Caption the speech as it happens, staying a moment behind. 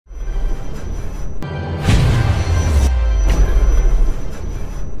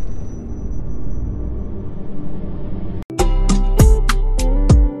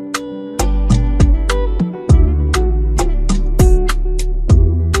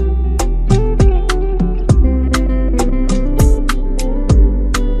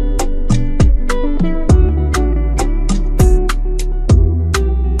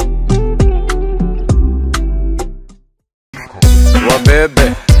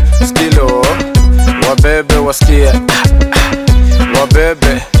skilo, wabebe wasikie.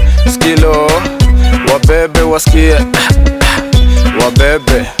 Wabebe, skilo, wabebe wasikie.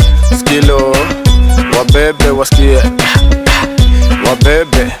 Wabebe, skilo, wabebe wasikie.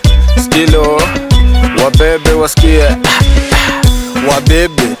 Wabebe, skilo, wabebe wasikie.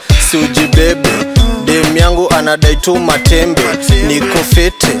 Wabebe, si ujibebe. Dem yangu anadai tu matembe. Niko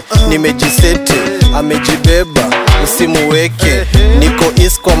fete, nimejisete. Amejibeba, usimuweke. Niko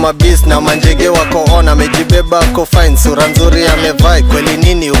east kwa mabis na manjege wako on. Amejibeba ako fine, sura nzuri amevai. Kweli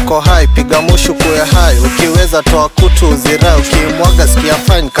nini uko high, piga mushu kuwe high. Ukiweza toa kutu uzirai, ukimwaga sikia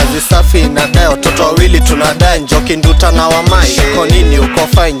fine. Kazi safi inadai, watoto wawili tunadai. Njoki nduta na wamai, uko nini uko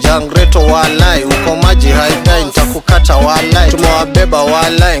fine. Jangreto walai, uko maji haidai. Nitakukata walai, tumewabeba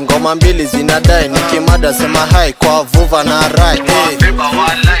walai. Ngoma mbili zinadai, nikimada sema hai. Kwa vuva na rai, tumewabeba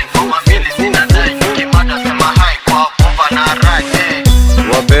walai. Ngoma mbili zinadai, nikimada sema hai. Kwa vuva na rai,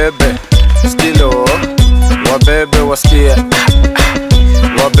 Wabebe, skilo, wabebe wasikie.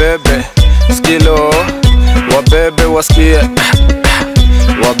 Wabebe, skilo, wabebe wasikie.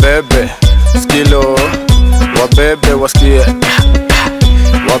 Wabebe, skilo, wabebe wasikie.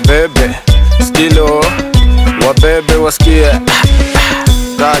 Wabebe, skilo, wabebe wasikie.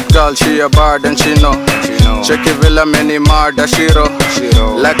 That girl, she a bad and she know. Check it villa many murder shiro.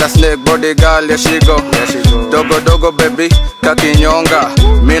 Like a snake body girl, yeah she go. Dogo dogo baby, kakinyonga.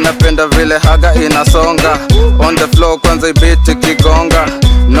 Mina penda vile haga inasonga. On the floor kwanza ibiti kigonga.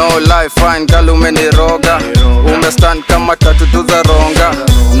 No life fine girl umeniroga. Umestand kama tatu za ronga.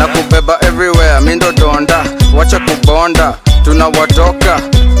 Na kubeba everywhere, mindo donda. Wacha kubonda, tunawatoka,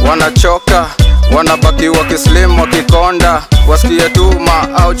 wanachoka. Wanabaki wakislim wakikonda. Wasikie tu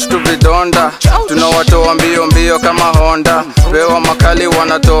ma-ouch tu vidonda. Tunawatoa mbio mbio kama Honda. Pewa makali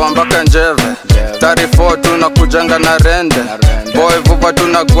wanatoa mpaka njeve. 34 tunakujanga na rende. Boy vuva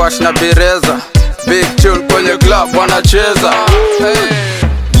tunagwash na bireza. Big tune kwenye club wanacheza.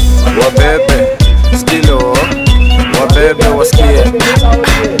 Wabebe, skilo, wabebe wasikie.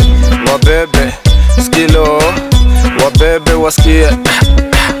 Wabebe, skilo, wabebe wasikie.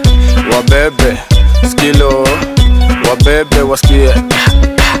 Wabebe, skilo, wabebe wasikie.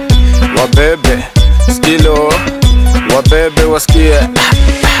 Wabebe, skilo, wabebe wasikie.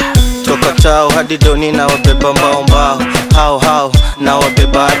 toka tao hadi doni na wabeba mbao mbao. Hao na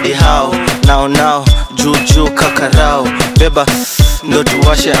wabeba hadi hao. Nao juju kakarao. Beba ndo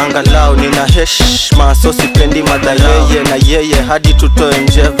tuwashe angalau. Nina heshma so sipendi madharau. Yeye na yeye hadi tutoe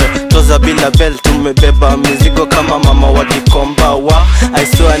njeve. Toza bila bell tumebeba mizigo kama mama wa Gikomba wa. I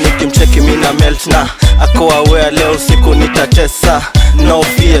swear nikimcheki mina melt na ako aware leo siku nitatesa. No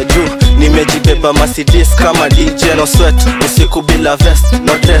fear juu nimejibeba Mercedes kama DJ. No sweat usiku bila vest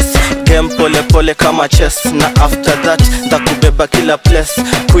no dress. Game pole pole kama chess. Na after that ndakubeba kila place.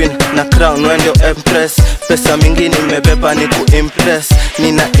 Queen na crown wendo empress. Pesa mingi nimebeba ni kuimpress.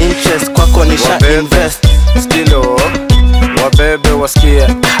 Nina interest kwako nisha invest. Skilo, wabebe wasikie.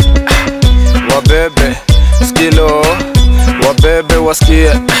 Wabebe, skilo, wabebe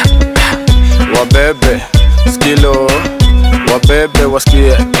wasikie. Wabebe, skilo, wabebe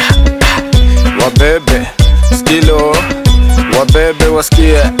wasikie. Wabebe, skilo, wabebe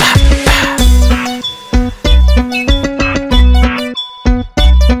wasikie.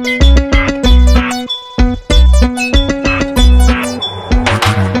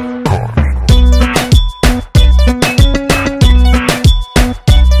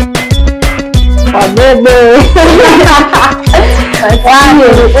 Wabebe.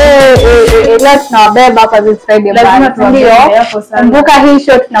 Let's now beba kwa this Friday. Kumbuka hii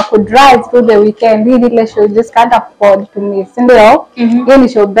show tunakudrive through the weekend. Hii ile show just can't afford to miss. Ndio? Hii ni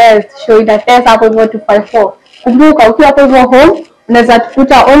show best. Show itatesa hapo hivyo 254. Kumbuka ukiwa hapo hivyo home unaweza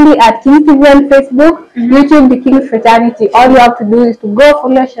tufuta only at King TV on Facebook, YouTube The King Fraternity. All you have to do is to go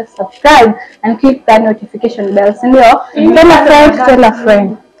follow, share, subscribe and click that notification bell. Ndio? Tell a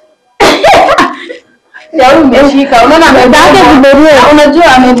friend. Ya umeshika unaona amebaki kiberia unajua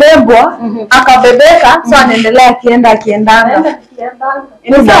amebebwa akabebeka so anaendelea akiendanga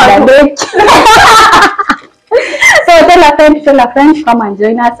ni sawa. So tell a friend come and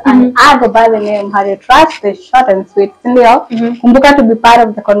join us and I go by the name Harry Trust, the short and sweet. Ndio kumbuka to be part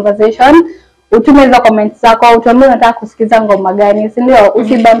of the conversation. Utume hizo comments zako, utuambie unataka kusikiza ngoma gani, ndio?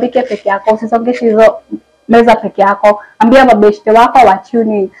 Usibambike peke yako, usisongeshe hizo meza peke yako, ambia mabeshte wako wa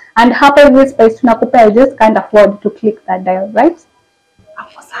tune in. And hapa hivi space tunakupea, just can't afford to click that dial, right?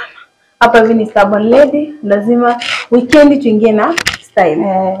 Hapo sana. Hapa hivi ni stubborn lady, lazima weekend tuingie na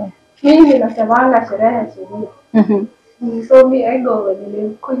style. Mimi nasemanga sherehe ya sheria. So me I go with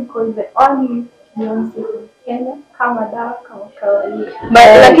the queen the only Beyonce in Kenya. kama dawa kama kawaida.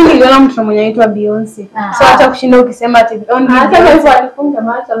 Lakini niliona mtu mwenye anaitwa Beyonce. So acha kushinda ukisema ati only hata hivyo alifunga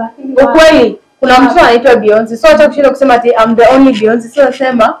macho lakini ukweli kuna mtu anaitwa Beyonce. So acha kushinda kusema ati I'm the only Beyonce. So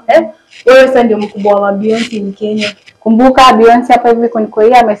nasema wewe sasa ndio mkubwa wa Beyonce in Kenya. Kumbuka Beyonce hapa hivi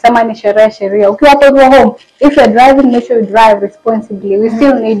Korea amesema ni sheria. Ukiwa hapo home, if you're driving, make sure you drive responsibly. We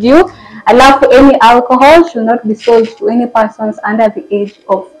still need you. Alafu any alcohol should not be sold to any persons under the age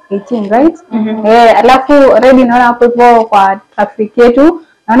of 18, right? Alafu already naona hapo hivyo kwa traffic yetu,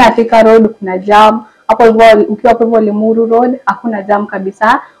 naona Thika Road kuna jam. Hapo hivyo ukiwa hapo hivyo Limuru Road hakuna jam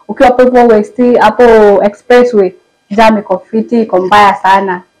kabisa. Ukiwa hapo hivyo West hapo Expressway jam iko fiti, iko mbaya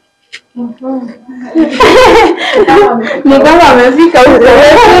sana. Ni kama amefika huko.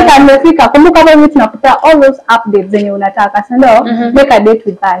 Amefika. Kumbuka hapo hivi tunakupa all those updates zenye unataka, si ndio? Make a date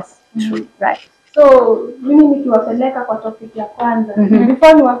with us. Right. So mimi nikiwapeleka kwa topic ya kwanza,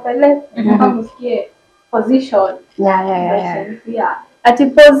 before niwapeleke msikie position. Yeah. Ati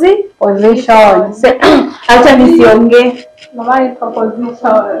position. Acha nisiongee. Mama iko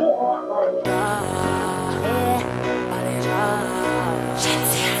position.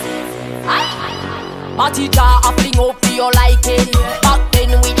 Matija a fling up for your liking. Back then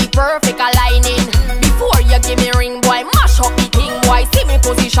with the perfect aligning. Before you give me ring, boy, mash up the thing, boy. See me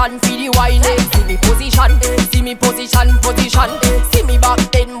position for the whining. See me position, see me position, position. See me back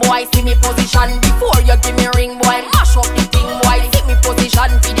then, boy, see me position. Before you give me ring, boy, mash up the thing, boy. See me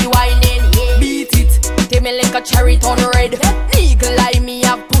position for the whining. Beat it, take me like a cherry turn red. Eagle eye me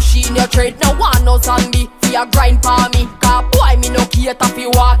have push in your tread. Now one no song me, fi a grind for me. Cause boy me no cater fi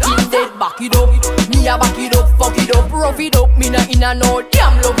walking dead. Back it up. Me a back it up, fuck it up, rough it up. Me na inna no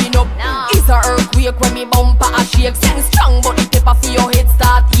damn loving up. It's a earthquake when me bumper a shake. Sing strong but the pepper for your head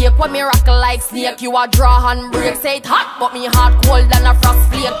start ache. When me rock like snake, you a draw and break. Say it hot but me heart cold than a frost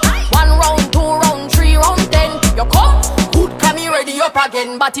flake. 1 round, 2 round, 3 round, 10. You come, good come me ready up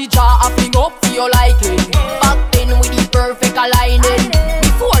again. But the jaw a fling up for your liking. Back then with the perfect aligning.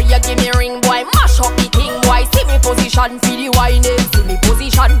 Before you give me ring, boy, mash up the thing, boy. See me position for the whining. See me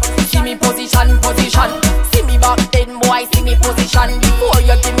position, see me position, position. See me back then, boy, see me position. Before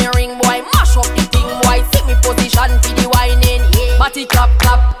you give me ring, boy, mash up the thing, boy. See me position for the whining. Body clap,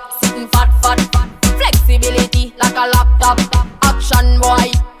 clap, sitting fat, fat. Flexibility like a laptop. Action, boy,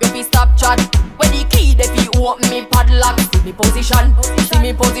 if you stop chat. When the key, if you open me padlock. See me position, see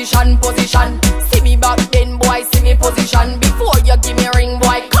me position, position. See me back then, boy, see me position. Before you give me ring,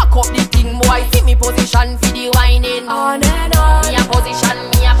 boy, cock up the thing, boy. See me position for the whining. On and on. Me a position,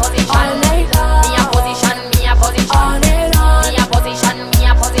 me a position. Me a position, me a position. Me a position, me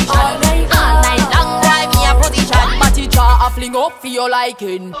a position. All night long, boy, me a position. But the jaw a fling up for your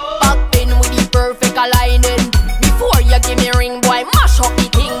liking. Back then with the perfect aligning. Before you give me ring, boy, mash up the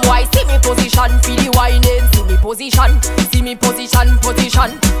thing, boy. See me position for the whining. See me position, see me position, position.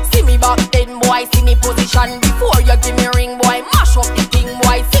 See me back then, boy, see me position. Before you give me ring, boy, mash up the thing,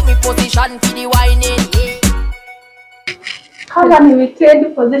 boy. See me position for the whining. Kama ni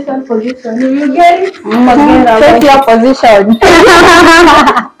weekend position, you get it? Take your position.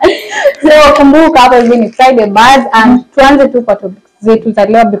 So kumbuka hapa hivi ni Friday buzz and tuanze tu kwa topics zetu za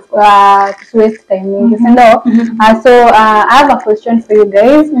leo waste time mingi, ndio? So I have a question for you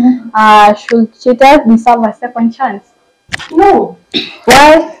guys. Should cheaters deserve a second chance? No.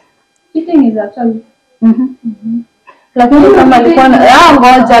 Why? Cheating is actually. Lakini kama alikuwa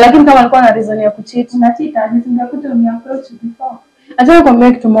ngoja, lakini kama alikuwa na reason ya kucheat na cheater nisingakuta approach before. Acha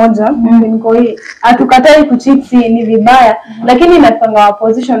nikwambie kitu moja, niko hii. Hatukatai kucheat ni vibaya, lakini inapanga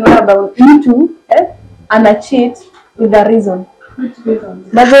position whereby mtu ana cheat with a reason.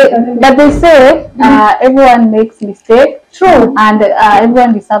 But they say everyone makes mistake. True. And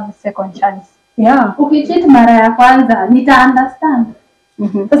everyone deserves a second chance. Yeah. Ukicheat mara ya kwanza nita understand.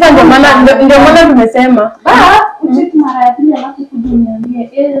 Sasa ndio maana tumesema ucheat mara ya pili alafu kujuniambia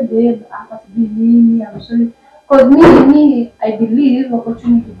babe hapa sijini I'm sorry. Because me I believe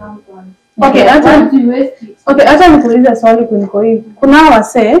opportunity comes once. Okay, acha nikuulize swali kuniko hivi. Kuna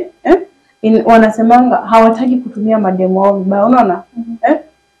wase wanasemanga hawataki kutumia mademo wao vibaya, unaona?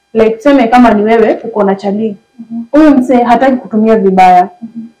 Like tuseme kama ni wewe uko na chali. Huyu mse hataki kutumia vibaya.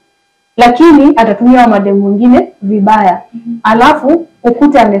 Lakini atatumia mademo mwingine vibaya. Alafu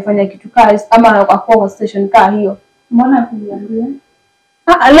ukute amefanya kitu kazi ama akwa station kaa hiyo. Mbona kuliambia?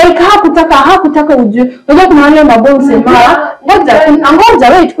 Like hakutaka ujue. Unajua kuna wale mabao usema, ngoja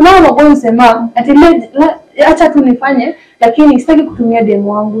wait, kuna wale mabao usema ati acha tu nifanye lakini sitaki kutumia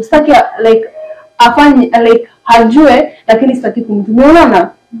demo wangu. Sitaki like afanye like hajue lakini sitaki kumtumia, unaona?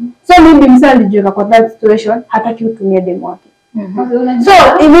 So mimi msali alijua kwa that situation hataki kutumia demo wake.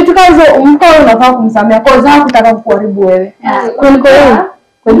 So vitu kazo mkao unafaa kumsamea kwa sababu kutaka kuharibu wewe. Kuliko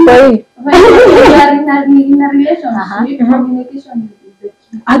hii in a relationship, communication is the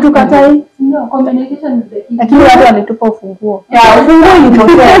key. Hatukatai. No, communication is the key. lakini watu walitupa ufunguo. Ufunguo ni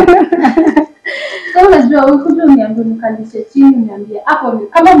potea. So unajua ukuje uniambie nikalishe chini uniambie hapo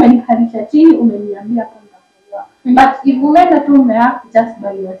kama umenikalisha chini umeniambia hapo nitakuelewa. But if umeenda tu umeact just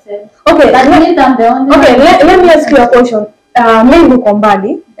by yourself. Okay, that means I'm the only okay, let me ask you a question. Mimi uko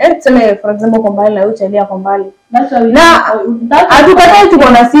mbali. Tuseme for example uko mbali na uchalia uko mbali. Na hatukatai tuko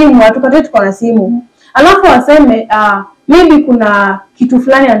na simu. Alafu waseme maybe kuna kitu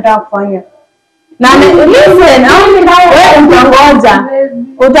fulani anataka kufanya. Na listen,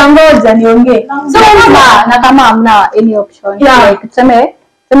 wewe utangoja niongee. So na kama hamna any option, like tuseme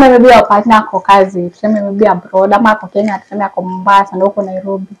maybe your partner ako kazi, tuseme maybe abroad ama ako Kenya, tuseme ako Mombasa na uko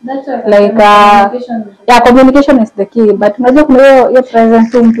Nairobi. Like communication is the key, but unajua kuna hiyo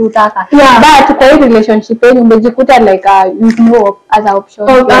presence tu mtu utaka. But kwa hiyo relationship yenu umejikuta like you know other options.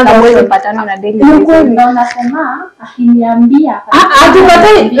 Like patana na daily basis. Na unasema akiniambia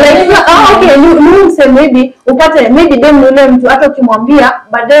hatukatai like okay you say maybe upate maybe dem yule mtu hata ukimwambia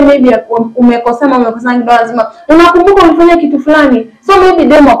baadaye maybe umekosana kidogo lazima unakumbuka ulifanya kitu fulani. So maybe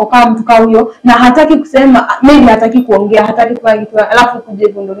dem wako kama mtu kama huyo na hataki kusema, maybe hataki kuongea, hataki kufanya kitu alafu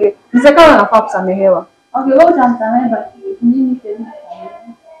kujigundulia. Msekao anafaa kusamehewa. Okay, wewe utamsamehe but mimi siwezi.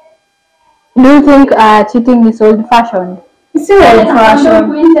 Do you think cheating is old fashioned? Si old fashioned.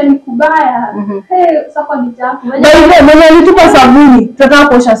 Kuingia ni kubaya. Soko ni chafu. Ndio mwenye alitupa sabuni, tunataka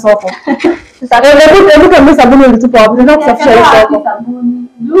kuosha soko. Sasa hebu kama sabuni ulitupa wapi? Tunataka kusafisha soko. Sabuni.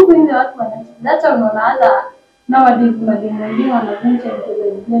 Ndio kuingia watu wanacheza. That's why unaona nowadays mademu wengine wanavunja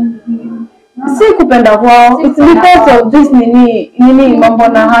television. Si kupenda kwao. It's because of this nini mambo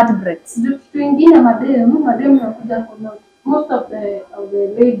na heartbreaks. Kitu kingine mademu wanakuja kwa most of the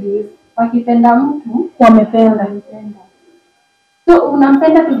ladies wakipenda mtu wamependa. So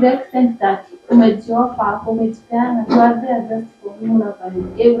unampenda to the extent that umejiofa, umejipeana, you are there just for him, unafanya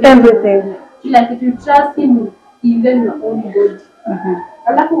everything. Kila kitu, trust him even your own body.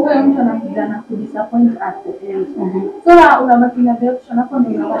 Alafu wewe mtu anakuja na kudisappoint at the end. So unabaki na the option hapo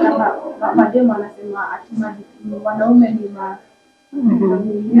ndio unapata mademu anasema ati wanaume ni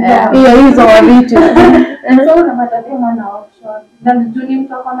hizo wa vitu. So unapata demu ana option. Na juni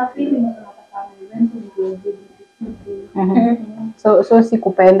mtu akona feeling unapata eventually So si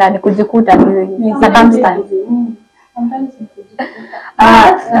kupenda ni kujikuta ni circumstance. Sometimes ni kujikuta.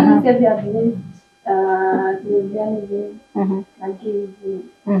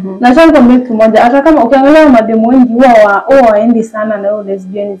 Na chanzo kitu moja hata kama ukiangalia mademu wengi huwa waendi sana na hiyo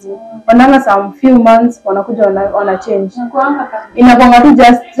lesbianism. Wanaanga some few months wanakuja wana change. Inakuwa tu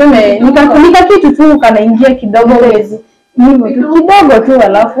just tuseme nikakunika kitu tu kanaingia kidogo wezi. Hivyo tu kidogo tu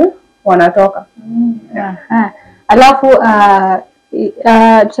alafu wanatoka. Alafu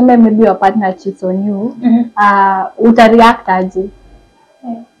tuseme maybe your partner cheats on you, utareact aje?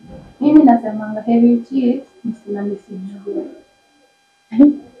 Mimi nasemanga heavy cheat na nisijue.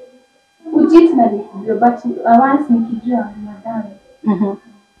 Kucheat na nisijue but once nikijua madam.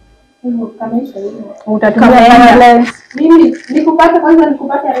 Hivyo kamaisha hivyo. Utatumia violence. Mimi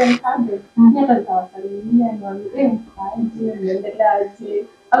nikupata rent card. Mimi hata nitawasalimia niwaambie mfanye niendeleaje.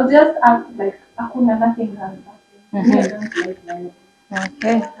 I'll just act like hakuna nothing happened.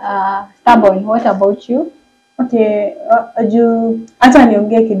 Okay. Stubborn, what about you? Okay, hata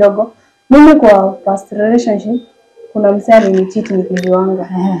niongee kidogo. Mimi kwa past relationship kuna msee alinicheat nikijuanga.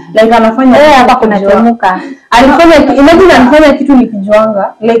 Like anafanya hapa kuna chemuka. Alifanya kitu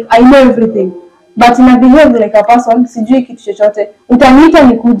nikijuanga. Like I know everything. But na behave like a person sijui kitu chochote. Utaniita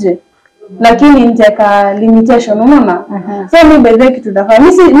nikuje. Lakini nitaka limitation unaona? So mimi by the kitu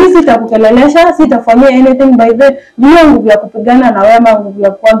dafanya. Mimi sitakukelelesha, sitafanyia anything by the vile nguvu ya kupigana na wewe nguvu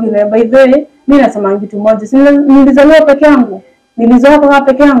ya kuagi na by the mimi nasema kitu moja. Nilizaliwa peke yangu. Nilizaliwa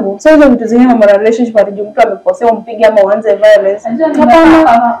peke yangu. So hizo vitu zingine kama relationship hadi mtu amekosea umpige ama uanze violence.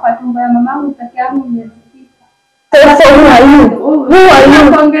 Hapana, kwa tumbo ya mamangu peke yangu nimezipika. Sasa who are you?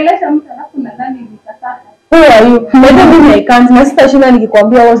 Kuongelesha mtu alafu nadhani nitakata. Who are you? Mimi I can't. Na sitashinda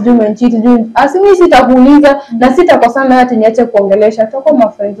nikikwambia was doing and cheat doing. Asimi sitakuuliza na sitakosana hata niache kuongelesha. Tutakuwa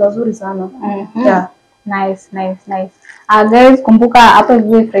mafriends wazuri sana. Yeah. Nice. Guys, kumbuka hapo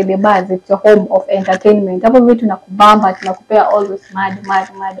hivi Friday Buzz, it's your home of entertainment. Hapo hivi tunakubamba, tunakupea all this mad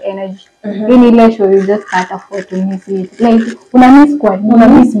energy. Hii ile show you just can't afford to miss it. Like una miss kwa nini? Una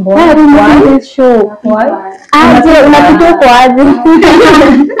miss mbona? Why this show? Why? Unapitia kwa aje?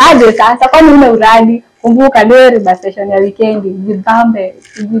 Aje sasa kwani una uradi? kumbuka leo riba session ya weekend jibambe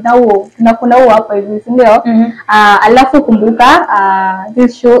kuna huo hapo hivi ndio. Alafu kumbuka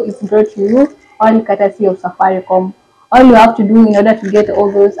this show is brought to you all courtesy of Safaricom. All you have to do in order to get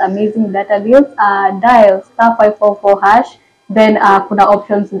all those amazing data deals, dial *544#, then kuna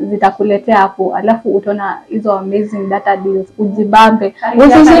options zitakuletea hapo, alafu utaona hizo amazing data deals, ujibambe,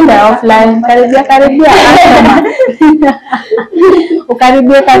 usishinde offline, karibia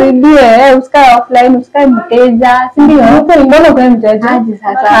ukaribie, usikae offline, usikae mteja, si ndio? Mbona kwa mteja aje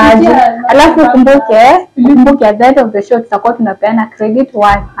sasa aje. Alafu kumbuke at the end of the show tutakuwa tunapeana credit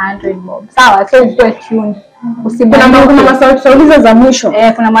 100 bob, sawa? So uwe tuned. Kuna maswali tutauliza za mwisho.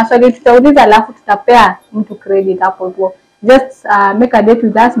 Kuna maswali tutauliza alafu tutapea mtu credit hapo tu. Just make a date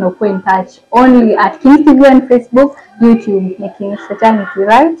with us and we're in touch. Only at Kings TV on Facebook, YouTube, Kings Fraternity,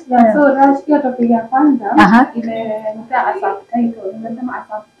 right? Yeah, so Rashkia topic ya kwanza ile nita as subtitle, nimesema as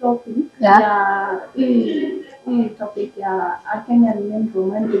subtopic ya hii topic ya Kenyan men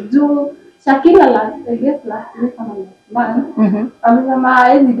romantic. Juu Shakila last week kama month, alisema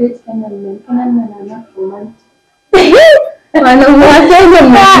hizi date Kenyan men are not romantic. Wanamwacha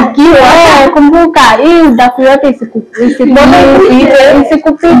msikiwa. Kumbuka hii dafu yote isikupite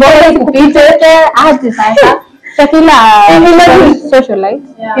aje sasa. Shakila socialite.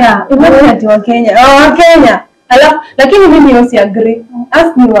 Yeah, imagine wa Kenya. Kenya. Alafu lakini mimi si agree.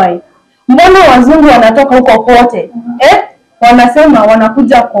 Ask me why. Mbona wazungu wanatoka huko kote? Wanasema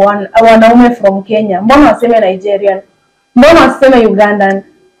wanakuja kwa wanaume from Kenya. Mbona waseme Nigerian? Mbona waseme Ugandan?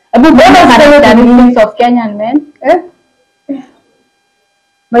 Mbona waseme the meanings of Kenyan men?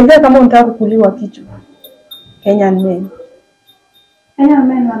 Baada kama unataka kukuliwa kichwa. Kenyan men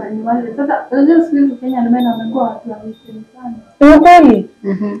wananiwale. Sasa unajua siku Kenyan men wamekuwa watu wa weekend sana. Ni kweli?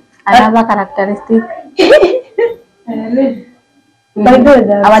 Another characteristic.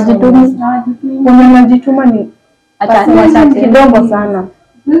 Baada hawajitumi. Wanajituma ni wachache kidogo sana.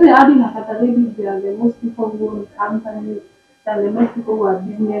 Mimi hadi napata ladies they are the most people who own companies, they are the most people who are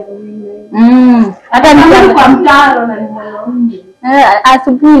business women. Hata ni kwa mtaro na ni mwanaume.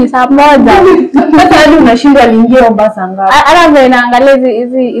 Asubuhi saa 1. Sasa hadi unashindwa aliingia basi ngapi? Hata vile naangalia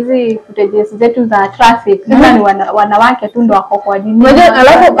hizi footages zetu za traffic. Sasa ni wanawake tu ndio wako kwa nini?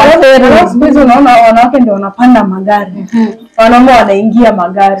 Alafu siku hizi unaona wanawake ndio wanapanda magari. Wanaume wanaingia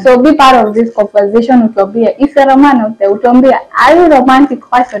magari. So be part of this conversation. Utambia if you're a man out there, utambia are you romantic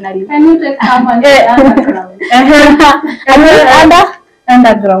personally? Can you take someone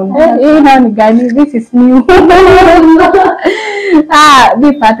underground? This is new.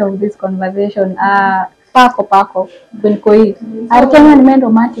 Be part of this conversation. Pako Benkoi. Are Kenyan men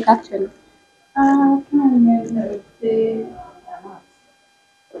romantic actually? Kenyan men, I would say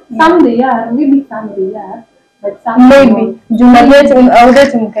some they are, maybe some they are, but some maybe. Do you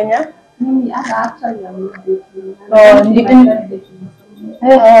date in Kenya? Maybe actually I'm not dating.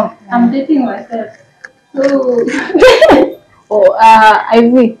 I'm dating myself. So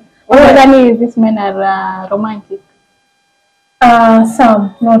Ivy, whether these men are romantic?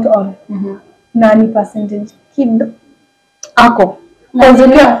 Some, not all. Nani percentage kido ako. By the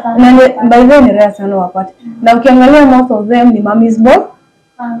way ni rare sana wapate. Na ukiangalia most of them ni mommy's boy.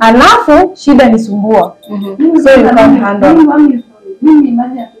 Alafu shida ni sumbua. So you can't handle. Mimi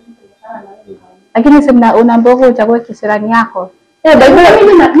imagine lakini sema unaambiwa uchague kisirani yako.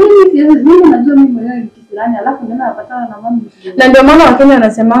 Mimi najua mimi mwenyewe ni kisirani alafu ndio napatana na mami. Na ndio maana Wakenya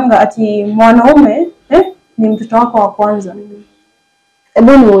wanasemanga ati mwanaume ni mtoto wako wa kwanza.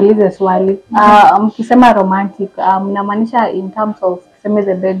 Hebu niulize swali. Mkisema romantic, mnamaanisha in terms of sema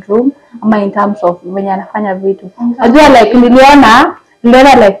the bedroom ama in terms of venye anafanya vitu? Unajua like niliona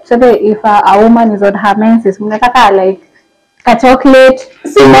like say if a woman is on her menses, mnataka like ka chocolate,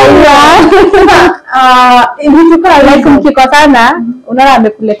 vitu kama like mkikosana unaona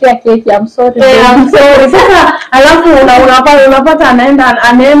amekuletea keki, I'm sorry. Sasa alafu unapata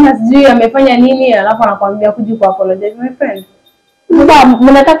anaenda sijui amefanya nini alafu anakuambia kuji ku apologize my friend. Sasa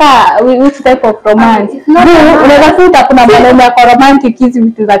mnataka which type of romance? Unaweza kuta kuna maneno ya romantic hizi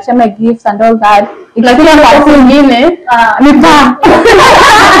vitu za kusema gifts and all that. Lakini kwa wengine ni pa.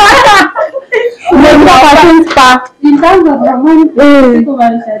 In terms of romantic,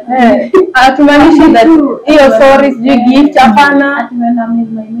 atumaanishi that hiyo sorry sijui gift hapana. Atumeenda my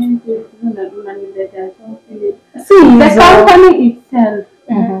mentor unaniletea chocolate. See the company itself.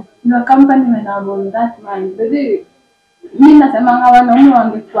 Your company when I'm on that mind. Mimi nasema wanaume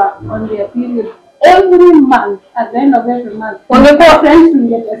wangekuwa on their period every month, at the end of every month. Wangekuwa friends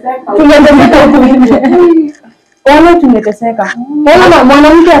tungeteseka. wale tungeteseka. Wala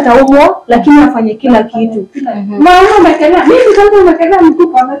mwanamke ataumwa lakini afanye kila kitu. Mama umekelea, mimi kwanza umekelea mtu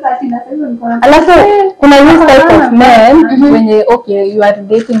kwa meza ati na sasa niko na. Alafu kuna this type of men when okay you are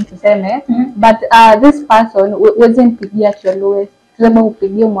dating tuseme but this person wasn't pigia at your lowest. Tuseme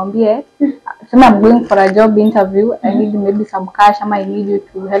upigie umwambie tuseme I'm going for a job interview, I need maybe some cash ama I need you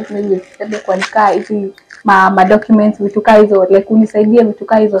to help me with kuandika hizi ma documents vituka hizo, like unisaidie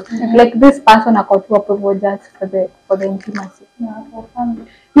vituka hizo. Like this person akotua privileges for the intimacy.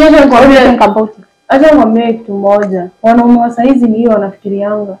 Ndio kwa vile think about it. Acha mwambie kitu moja. Wanaume wa saizi ni hiyo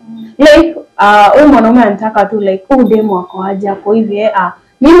wanafikirianga. Like huyu mwanaume anataka tu like demo wako aje hapo hivi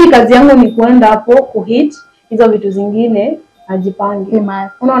mimi kazi yangu ni kuenda hapo kuhit hizo vitu zingine ajipange.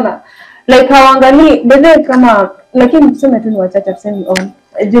 Unaona? Like hawaangalii bebe kama lakini tuseme tu ni wachache tuseme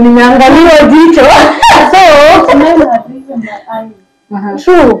juu nimeangaliwa jicho. So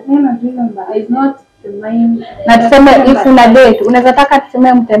true. It's not the mind. Na tuseme if una date unaweza taka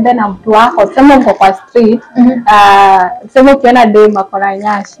tuseme mtembee na mtu wako, tuseme mko kwa street tuseme ukiona dem ako na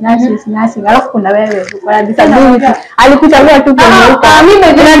nyashi alafu kuna wewe uko na disability alikuchagua tu kwenye huko. Mimi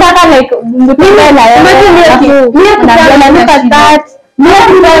nataka like mtembee na yeye. Mimi look at that.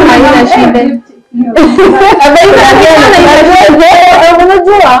 Mimi haina shida.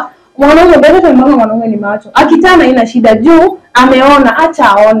 Unajua mwanaume bado tunaona mwanaume ni macho. Akitana ina shida juu ameona acha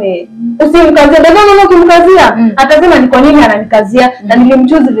aone. Usimkazie bado mama ukimkazia atasema ni kwa nini ananikazia na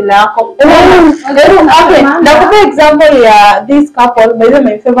nilimchoose vile yako. Okay, na kwa example ya this couple, by the way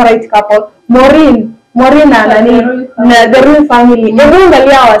my favorite couple, Maureen na nani na the real family. Hebu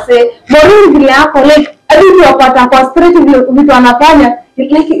angalia wase Maureen vile yako like hadi wapata kwa street vitu anafanya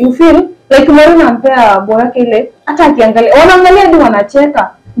like you feel like Maureen anampea boy yake ile hata akiangalia wanaangalia hadi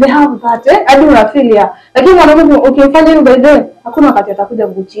wanacheka. They have that hadi unafilia. Lakini mwanamke ukimfanya hivyo by the way hakuna wakati atakuja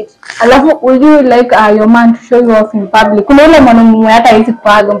kucheat. Alafu would you like your man to show you off in public? Kuna yule mwanamume hata hizi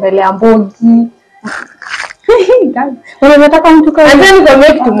kwaga mbele ya mbogi. Unataka mtu kama ndio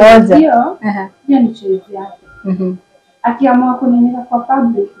kwa kitu moja. Hiyo ni choice yake. Akiamua kunyenyeka kwa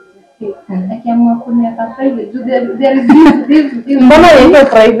public, akiamua kunyenyeka private, there is this. Mbona yeye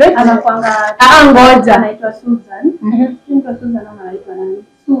private? Anakuanga ngoja. Anaitwa Susan. Susan ama anaitwa nani?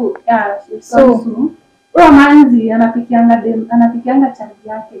 Su. Huyo manzi anapikianga charge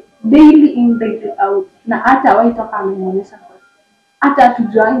yake daily in daily out. Na hata waitoka ameonyesha hata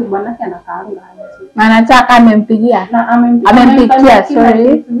tujuangi bwanake anakaanga anataka amempigia na amempikia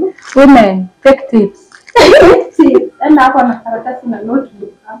sorry women take tips enda hapo na karatasi na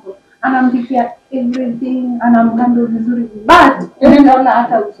notebook hapo anampikia everything anamhandle vizuri but unaona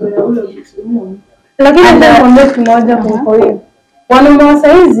hata uzoea ule msimu. Lakini ndio kitu moja kwa hiyo wanaume wa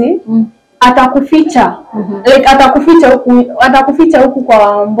saizi atakuficha like atakuficha huku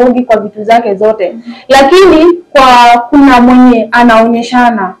kwa mbogi kwa vitu zake zote lakini kuna mwenye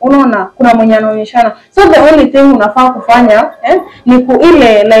anaonyeshana. Unaona kuna mwenye anaonyeshana, so the only thing unafaa kufanya ni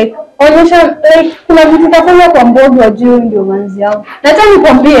ile like onyesha like kuna vitu utafanya kwa mbogi wajue ndio manzi yao. Nataka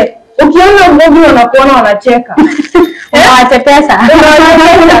nikwambie ukiona mbogi wanakuona wanacheka unawachekesha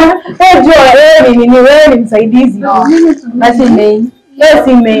wewe ni msaidizi basi main. Yes,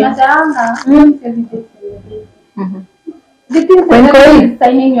 email.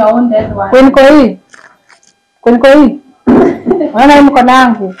 Signing your own dead one. Koi. Wana mkono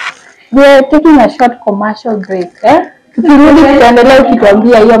wangu. We are taking a short commercial break. Tukirudi tutaendelea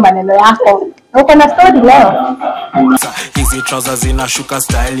ukituambia hiyo maneno yako. Uko na story leo? Hizi trousers zinashuka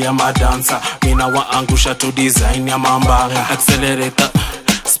style ya madansa. Mina waangusha to design ya mambanga. Accelerator,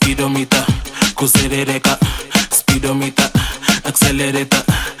 speedometer, kuserereka, speedometer. Accelerator,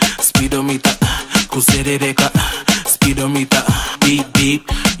 speedometer, kuserereka, speedometer, beep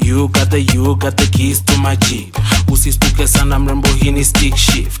beep. You got the keys to my Jeep. Usistuke sana mrembo hii ni stick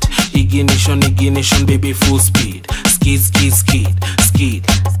shift. Ignition, baby full speed. Skid.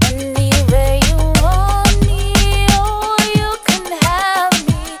 Anywhere you want me, oh you can have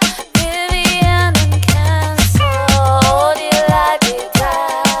me. Vivian and Cancer, hold it like it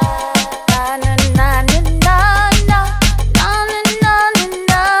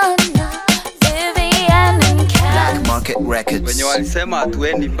Records. Wenye walisema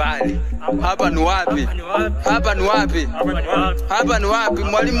hatuendi mbali. Hapa ni wapi?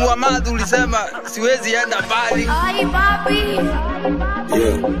 Mwalimu wa math ulisema siwezi enda mbali. Ay papi.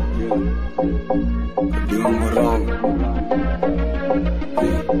 Yeah.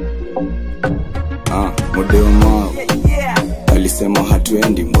 Modeo mao alisema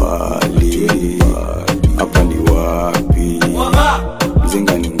hatuendi mbali. Hapa ni wapi?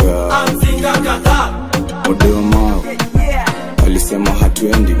 Mzinga ni ngapi? Modeo mao alisema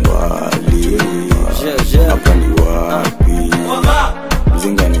hatuendi mbali. Hapa ni wapi?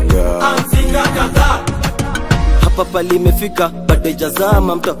 Mzinga ni ngapi? Hapa pali imefika bado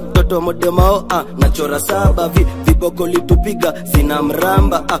ijazama mtoto modemao nachora saba viboko litupiga sina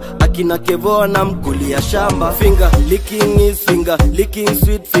mramba akina kevoa na mkulia shamba. Finger licking is finger licking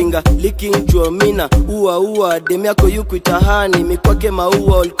sweet finger licking chuomina ua demi yako yuku itahani mikwake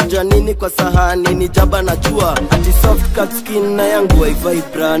maua ulikuja nini kwa sahani ni jaba na jua ati soft cut skin na yangu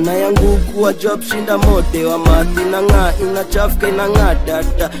waivibra na yangu kuwa job shinda mode wa mathi na nga inachafka inanga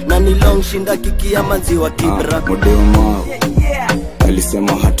data na ni long shinda kiki ya maziwa kibra. Modema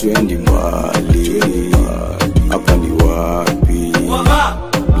alisema hatuendi mbali. Hapa ni wapi?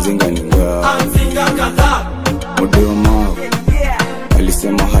 Mzinga ni ngapi? Modema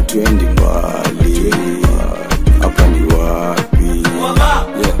alisema hatuendi mbali. Hapa ni wapi?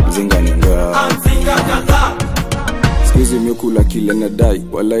 Mzinga ni ngapi? Squeeze mekula kile nadai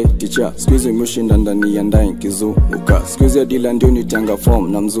walai teacher squeeze mshinda ndani ya ndai kizuka squeeze dila ndio nitanga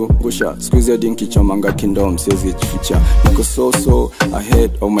form na mzungusha squeeze dinki chomanga kingdom siwezi jificha niko so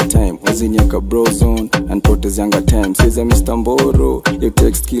ahead of my time wazinyaka bro zone and poteze yanga time siwezi Mr. Mboro you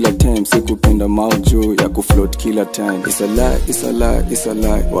text kila time sikupenda mauju ya kufloat kila time. It's a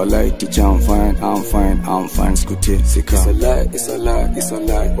lie walai teacher I'm fine skuti sika. It's a lie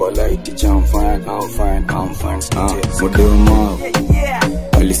walai teacher I'm fine skuti. Modema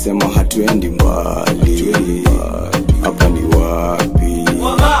alisema hatuendi mbali. Hapa ni wapi?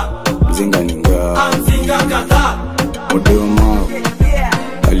 Mzinga ni ngapi? Modema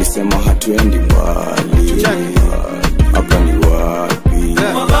alisema hatuendi mbali. Hapa ni wapi?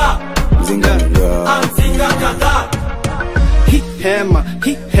 Mzinga ni ngapi? Hii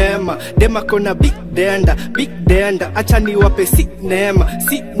hema dema kona big denda acha niwape si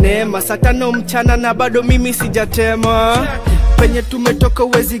neema saa 5 mchana na bado mimi sijatema. Penye tumetoka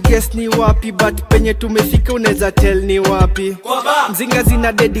uwezi guess ni wapi but penye tumefika unaweza tell ni wapi. Mzinga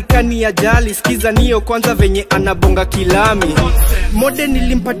zina dedikani ya jali sikiza niyo kwanza venye anabonga kilami. Mode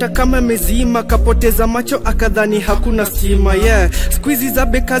nilimpata kama mezima kapoteza macho akadhani hakuna stima squeezy za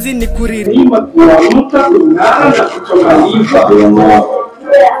bekazi ni kuriri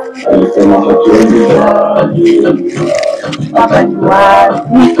alisema hatuendi mbali. Hapa ni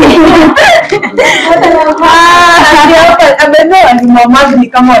wapi? Abezo ni mamazi ni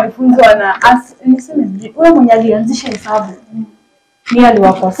kama walifunzwa na niseme wewe mwenye alianzisha hesabu ni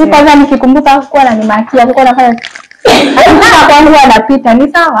aliwakosea. Si kwanza nikikumbuka kwa na nimakia kwa nafanya kwangu anapita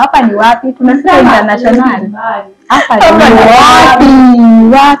ni sawa. Hapa ni wapi? Tunasema international. Hapa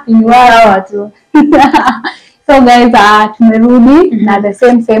ni wapi watu. So guys, tumerudi na the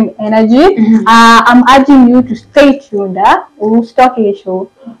same energy. I'm urging you to stay tuned. Usitoke show.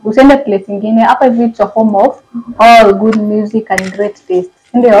 Usende place nyingine. Hapa hivi it's a home of all good music and great taste.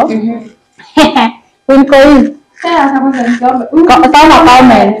 Ndio? Winko hivi. Kama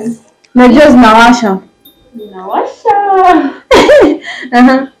comments. Najua zinawasha.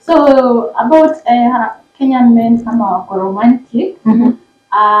 So about Kenyan men kama wako romantic,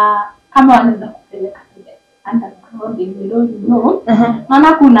 kama wanaweza kupeleka underground if you don't know.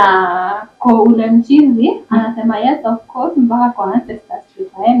 Maana kuna kwa ule mchizi anasema yes of course mpaka kwa ancestors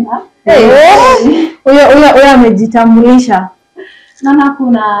tutaenda. Huyo amejitambulisha. Maana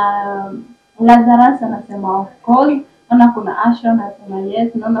kuna Lazarus anasema of course. Maana kuna Asha anasema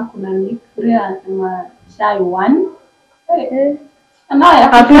yes. Maana kuna Nick Free anasema shy one.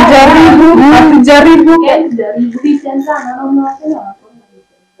 Hatujaribu.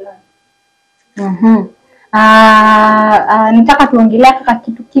 Nitaka tuongelea kaka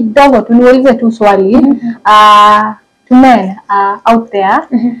kitu kidogo tuliulize tu swali. To men out there,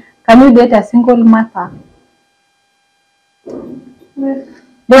 can you date a single mother?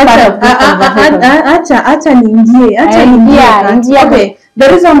 Acha niingie. Okay, the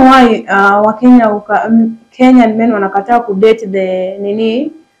reason why Kenyan men wanakataa ku date the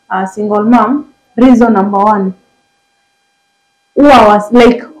single mom, reason number 1,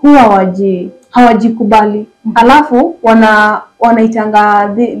 hawajikubali. Alafu wanaitanga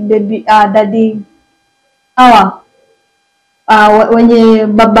baby daddy wenye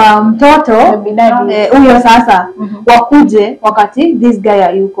baba mtoto huyo sasa wakuje wakati this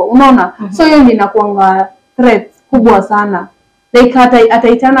guy yuko, unaona. So hiyo ndio inakuanga threat kubwa sana. Like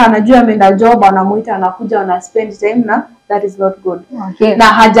ataitana anajua ameenda job anamuita anakuja ana spend time na that is not good. Na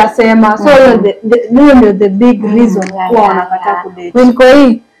hajasema. So hiyo the big reason why wanakataa kudate. Winko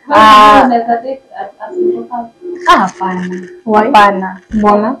hii hapana.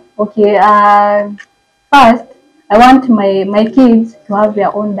 Mbona? Okay, first I want my kids to have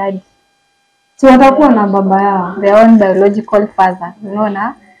their own daddy. Si watakuwa na baba yao, their own biological father.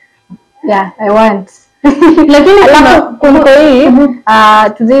 Unaona? Yeah, I want. Lakini kuniko hii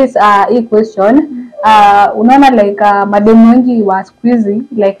to this hii question, unaona like mademu wengi wa siku hizi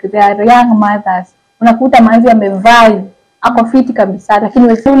like they are young mothers. Unakuta manzi amevaa ako fiti kabisa, lakini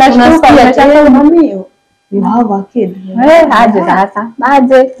wewe unashtuka unashangaa mami you have a kid. Aje sasa.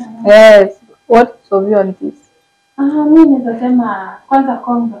 Aje. Yes. What of you on this? Mimi nasema kwanza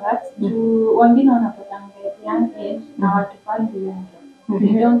congrats juu wengine wanapata young age na watu fandi wengi.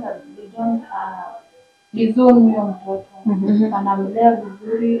 They don't vizuri huyo mtoto. Anamlea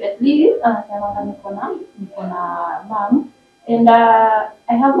vizuri, at least anasema niko na mom. And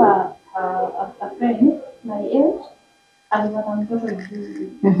I have a friend my age alipata mtoto juzi.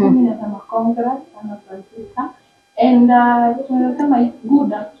 Mimi nasema congrats sana Francisca. And tunasema it's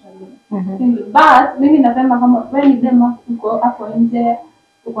good actually. But mimi nasema kama when them uko hapo nje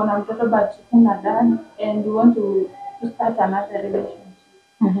uko na mtoto but huna dad and you want to start another relationship.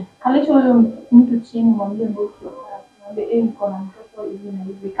 Kalisho huyo mtu chini mwambie bosi mwambie niko na mtoto hivi na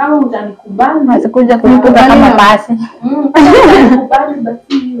hivi. Kama utanikubali asikuja kunipuka kama basi. Kubali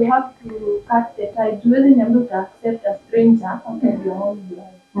basi you have to cut the tie. Juwezi niambia uta accept a stranger after your whole life.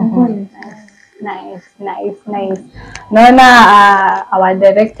 Nice. Naona our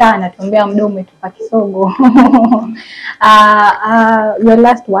director anatuambia muda umetupa kisogo. Your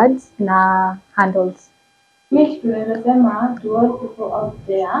last words na handles. Mimi tunasema to all people out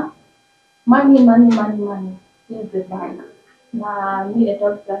there, money is the bank. Na me at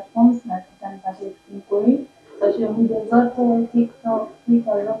all platforms na tutanipata kweli, social media zote, TikTok,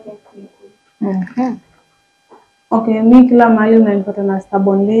 Twitter zote kweli. Okay, mimi kila mahali unanipata na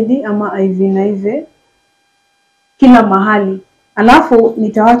Stubborn Lady ama Ivy na Ive. Kila mahali. Alafu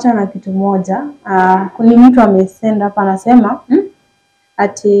nitawacha na kitu moja. Kuna mtu amesend hapa anasema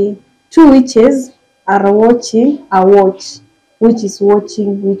ati two witches are watching a watch. Which is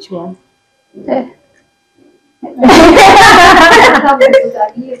watching which one?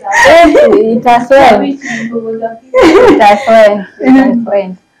 Itaswend.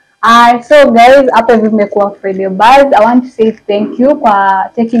 So guys, hapa vimekuwa Friday Buzz. I want to say thank you for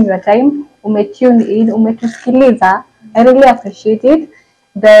taking your time. Umetune in, umetusikiliza. I really appreciate it.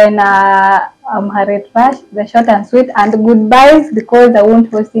 Then I'm Harriet Rush, the short and sweet, and goodbyes because I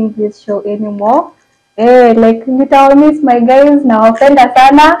won't hosting this show anymore. Like I miss my guys, nawapenda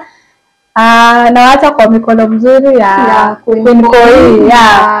sana. Nawaacha kwa mikono mzuri ya Queen Koi,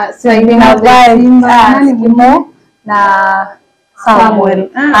 Sabina Vibes, Kimo na Samuel.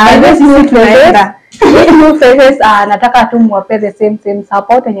 New faces nataka tu muwape the same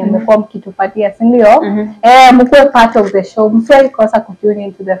support yenye mmekuwa mkitupatia, si ndio? Mkuwe part of the show, msiwahi kosa kutune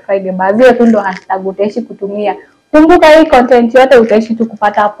into the Friday Buzz. Hiyo tu ndo hashtag utaishi kutumia. Kumbuka hii content yote utaishi tu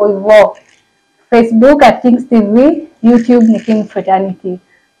kupata hapo hivyo. Facebook at Kings TV, YouTube ni King Fraternity.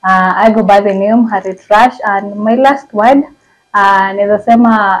 I go by the name Harriet Rush, and my last word, naweza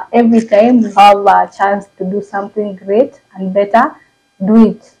sema every time you have a chance to do something great and better, do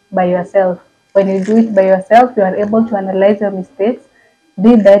it by yourself. When you do it by yourself, you are able to analyze your mistakes,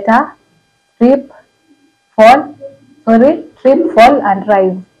 be better, trip, fall, and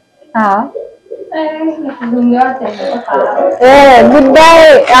rise.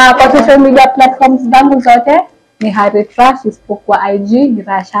 Goodbye. Kwa social media platforms zangu zote ni Harriet Rush, isipokuwa IG ni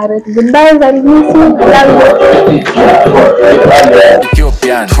Rush Harriet. Goodbye, I miss you.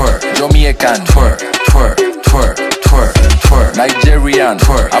 Ethiopian, Jamaican, Nigerian,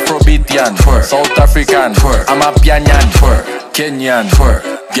 Afrobeatian, South African, Amapianyan, Kenyan,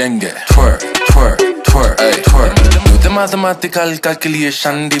 Genge, do the mathematical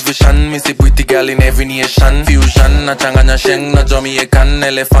calculation, division, missy pretty girl in every nation, fusion, na changanya sheng, na Jamaican,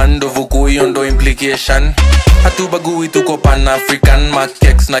 elephant, dovukui ondo implication, hatubagui tuko pan African,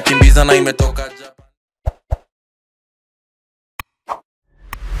 makex na kimbiza na imetoka